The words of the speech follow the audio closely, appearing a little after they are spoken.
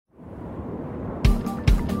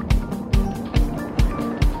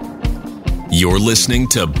You're listening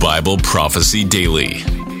to Bible Prophecy Daily,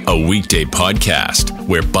 a weekday podcast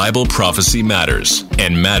where Bible prophecy matters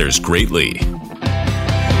and matters greatly.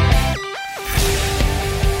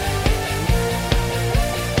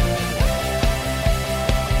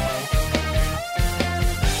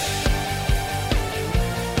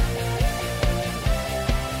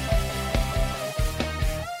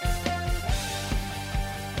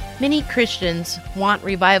 Many Christians want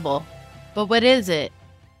revival, but what is it?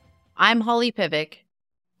 I'm Holly Pivec.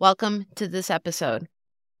 Welcome to this episode.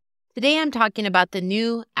 Today I'm talking about the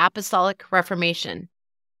new Apostolic Reformation,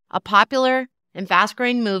 a popular and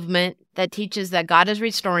fast-growing movement that teaches that God is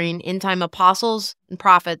restoring end-time apostles and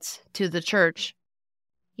prophets to the church.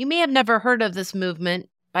 You may have never heard of this movement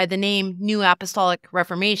by the name New Apostolic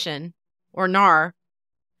Reformation, or NAR,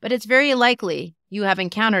 but it's very likely you have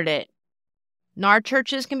encountered it. NAR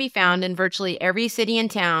churches can be found in virtually every city and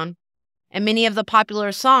town, and many of the popular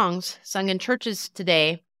songs sung in churches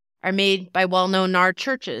today are made by well-known NAR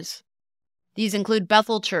churches. These include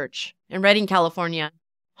Bethel Church in Redding, California,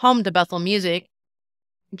 home to Bethel Music,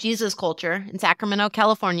 Jesus Culture in Sacramento,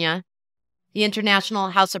 California, the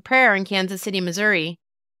International House of Prayer in Kansas City, Missouri,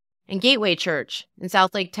 and Gateway Church in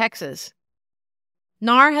Southlake, Texas.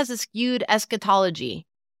 NAR has a skewed eschatology,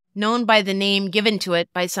 known by the name given to it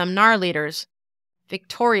by some NAR leaders,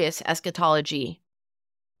 victorious eschatology.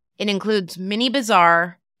 It includes many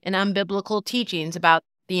bizarre and unbiblical teachings about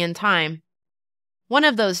the end time. One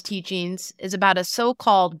of those teachings is about a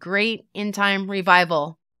so-called great end time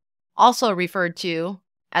revival, also referred to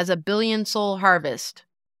as a billion-soul harvest.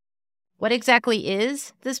 What exactly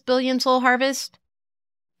is this billion-soul harvest?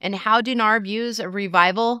 And how do NAR views of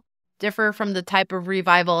revival differ from the type of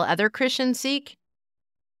revival other Christians seek?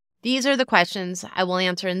 These are the questions I will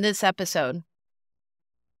answer in this episode.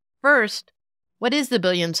 First, what is the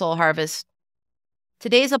billion-soul harvest?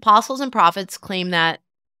 Today's apostles and prophets claim that,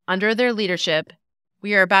 under their leadership,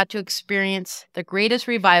 we are about to experience the greatest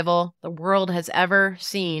revival the world has ever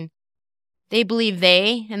seen. They believe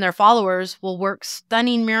they and their followers will work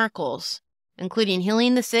stunning miracles, including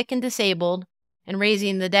healing the sick and disabled and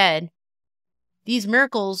raising the dead. These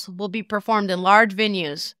miracles will be performed in large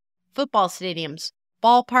venues, football stadiums,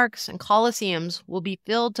 ballparks, and coliseums will be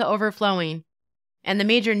filled to overflowing, and the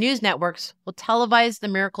major news networks will televise the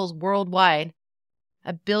miracles worldwide.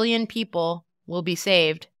 1 billion people will be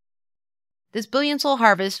saved. This billion-soul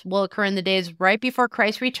harvest will occur in the days right before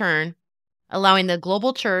Christ's return, allowing the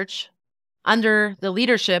global church, under the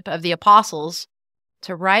leadership of the apostles,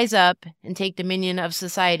 to rise up and take dominion of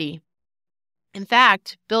society. In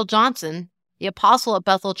fact, Bill Johnson, the apostle at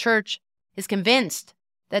Bethel Church, is convinced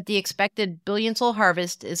that the expected billion-soul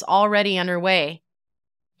harvest is already underway.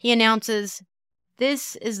 He announces,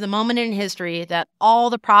 "This is the moment in history that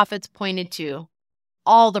all the prophets pointed to,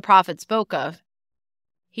 all the prophets spoke of."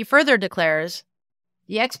 He further declares,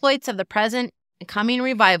 "The exploits of the present and coming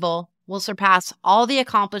revival will surpass all the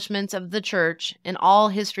accomplishments of the church in all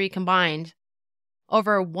history combined.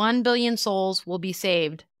 Over 1 billion souls will be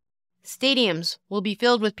saved. Stadiums will be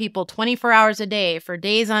filled with people 24 hours a day for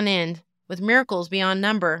days on end, with miracles beyond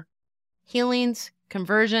number. Healings,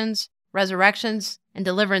 conversions, resurrections, and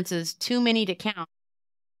deliverances too many to count."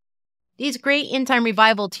 These great end-time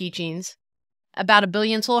revival teachings about a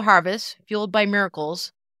billion-soul harvest fueled by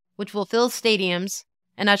miracles, which will fill stadiums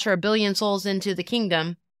and usher 1 billion souls into the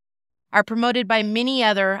kingdom, are promoted by many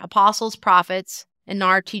other apostles, prophets, and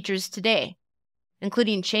NAR teachers today,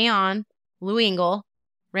 including Cheon, Lou Engle,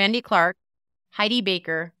 Randy Clark, Heidi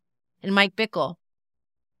Baker, and Mike Bickle.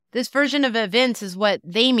 This version of events is what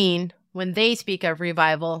they mean when they speak of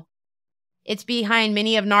revival. It's behind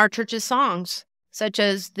many of NAR Church's songs, such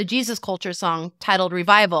as the Jesus Culture song titled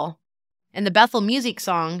Revival, and the Bethel Music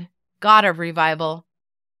song, God of Revival.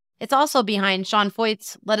 It's also behind Sean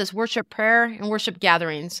Foyt's Let Us Worship prayer and worship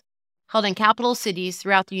gatherings, held in capital cities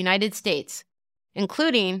throughout the United States,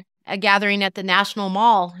 including a gathering at the National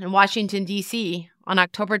Mall in Washington, D.C. on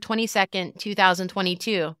October 22,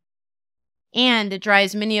 2022. And it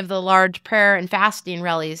drives many of the large prayer and fasting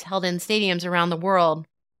rallies held in stadiums around the world.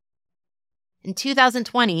 In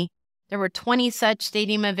 2020, there were 20 such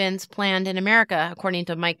stadium events planned in America, according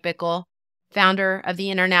to Mike Bickle, founder of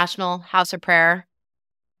the International House of Prayer.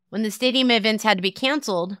 When the stadium events had to be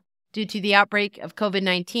canceled due to the outbreak of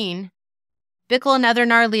COVID-19, Bickle and other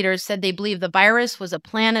NAR leaders said they believed the virus was a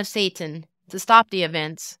plan of Satan to stop the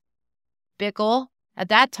events. Bickle, at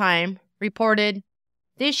that time, reported,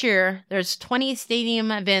 "This year, there's 20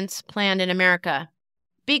 stadium events planned in America.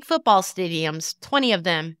 Big football stadiums, 20 of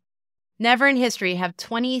them. Never in history have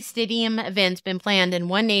 20 stadium events been planned in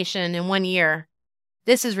one nation in 1 year.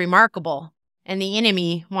 This is remarkable. and the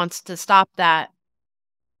enemy wants to stop that.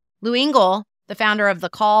 Lou Engle, the founder of the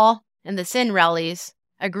Call and the Sin rallies,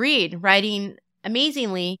 agreed, writing,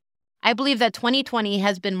 "Amazingly, I believe that 2020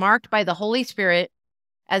 has been marked by the Holy Spirit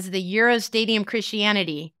as the year of stadium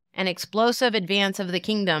Christianity, an explosive advance of the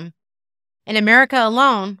kingdom. In America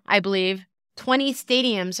alone, I believe, 20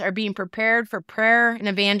 stadiums are being prepared for prayer and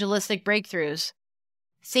evangelistic breakthroughs.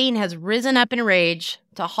 Satan has risen up in rage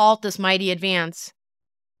to halt this mighty advance."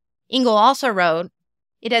 Engel also wrote,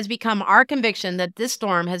 "It has become our conviction that this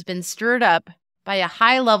storm has been stirred up by a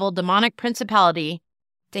high-level demonic principality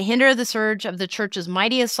to hinder the surge of the church's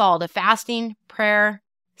mighty assault of fasting, prayer,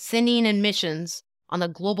 sending, and missions on the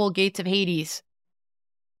global gates of Hades."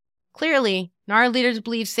 Clearly, NAR leaders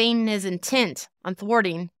believe Satan is intent on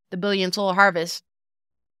thwarting the billion-soul harvest.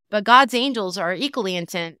 But God's angels are equally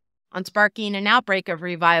intent on sparking an outbreak of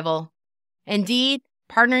revival. Indeed,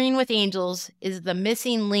 partnering with angels is the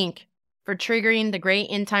missing link for triggering the great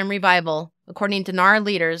end-time revival, according to NAR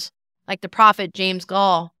leaders like the prophet James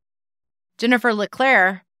Gall. Jennifer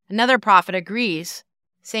LeClaire, another prophet, agrees,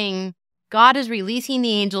 saying, "God is releasing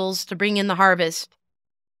the angels to bring in the harvest."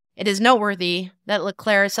 It is noteworthy that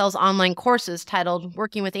LeClaire sells online courses titled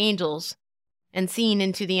Working with Angels and Seeing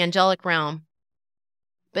into the Angelic Realm.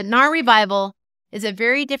 But NAR revival is a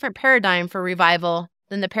very different paradigm for revival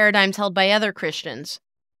than the paradigms held by other Christians.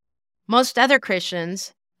 Most other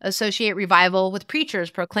Christians associate revival with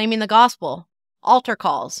preachers proclaiming the gospel, altar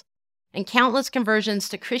calls, and countless conversions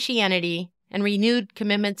to Christianity and renewed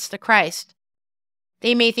commitments to Christ.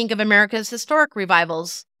 They may think of America's historic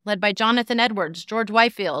revivals, led by Jonathan Edwards, George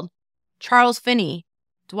Whitefield, Charles Finney,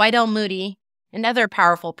 Dwight L. Moody, and other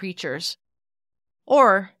powerful preachers.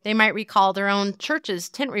 Or they might recall their own church's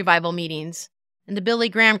tent revival meetings and the Billy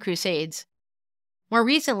Graham Crusades. More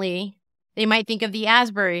recently, they might think of the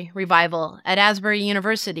Asbury Revival at Asbury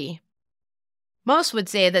University. Most would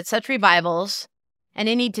say that such revivals, and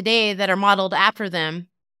any today that are modeled after them,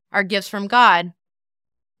 are gifts from God.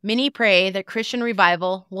 Many pray that Christian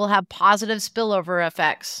revival will have positive spillover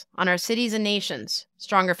effects on our cities and nations,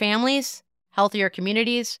 stronger families, healthier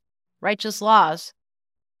communities, righteous laws.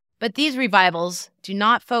 But these revivals do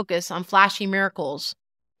not focus on flashy miracles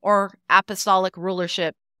or apostolic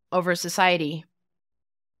rulership over society.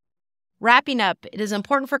 Wrapping up, it is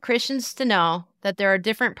important for Christians to know that there are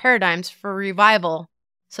different paradigms for revival,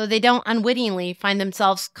 so they don't unwittingly find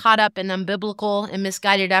themselves caught up in unbiblical and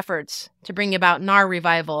misguided efforts to bring about NAR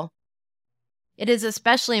revival. It is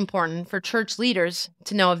especially important for church leaders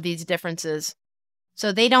to know of these differences,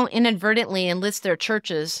 so they don't inadvertently enlist their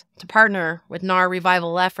churches to partner with NAR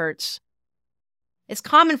revival efforts. It's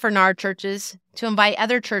common for NAR churches to invite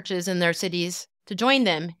other churches in their cities to join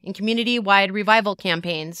them in community-wide revival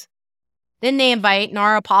campaigns. Then they invite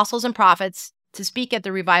NAR apostles and prophets to speak at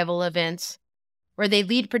the revival events, where they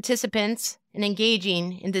lead participants in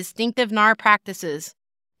engaging in distinctive NAR practices,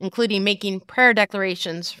 including making prayer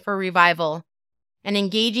declarations for revival, and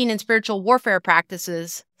engaging in spiritual warfare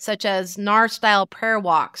practices such as NAR-style prayer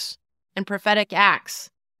walks and prophetic acts.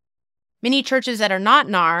 Many churches that are not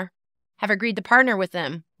NAR have agreed to partner with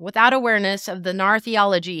them without awareness of the NAR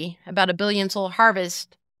theology about a billion-soul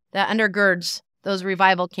harvest that undergirds those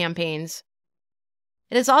revival campaigns.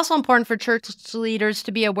 It is also important for church leaders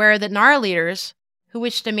to be aware that NAR leaders who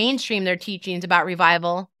wish to mainstream their teachings about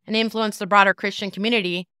revival and influence the broader Christian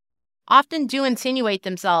community often do insinuate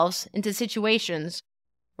themselves into situations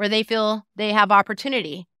where they feel they have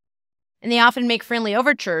opportunity, and they often make friendly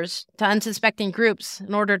overtures to unsuspecting groups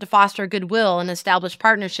in order to foster goodwill and establish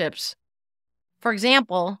partnerships. For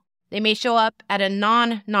example, they may show up at a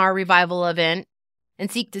non-NAR revival event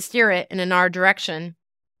and seek to steer it in a NAR direction.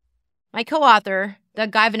 My co-author,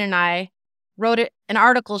 Doug Guyven, and I wrote an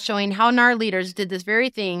article showing how NAR leaders did this very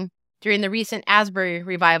thing during the recent Asbury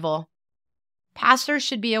revival. Pastors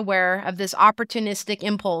should be aware of this opportunistic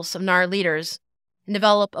impulse of NAR leaders and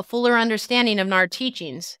develop a fuller understanding of NAR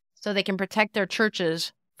teachings so they can protect their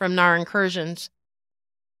churches from NAR incursions.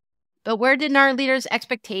 But where did NAR leaders'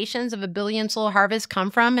 expectations of a billion-soul harvest come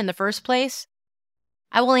from in the first place?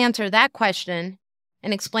 I will answer that question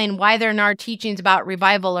and explain why their NAR teachings about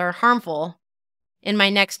revival are harmful in my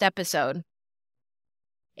next episode.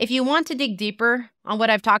 If you want to dig deeper on what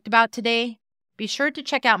I've talked about today, be sure to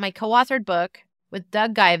check out my co-authored book with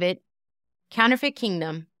Doug Guyven, Counterfeit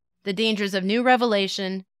Kingdom: The Dangers of New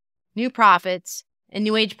Revelation, New Prophets, and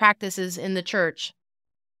New Age Practices in the Church.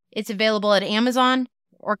 It's available at Amazon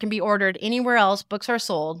or can be ordered anywhere else books are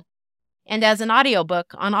sold, and as an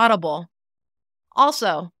audiobook on Audible.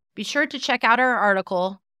 Also, be sure to check out our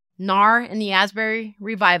article, NAR and the Asbury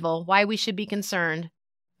Revival: Why We Should Be Concerned,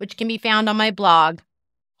 which can be found on my blog,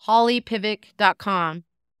 hollypivec.com.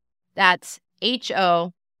 That's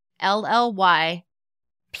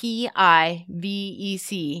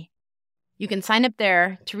HOLLYPIVEC. You can sign up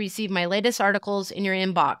there to receive my latest articles in your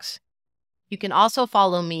inbox. You can also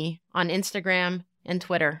follow me on Instagram and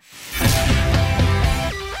Twitter.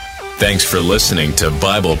 Thanks for listening to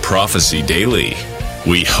Bible Prophecy Daily.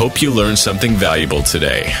 We hope you learned something valuable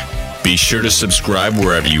today. Be sure to subscribe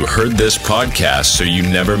wherever you heard this podcast so you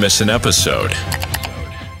never miss an episode.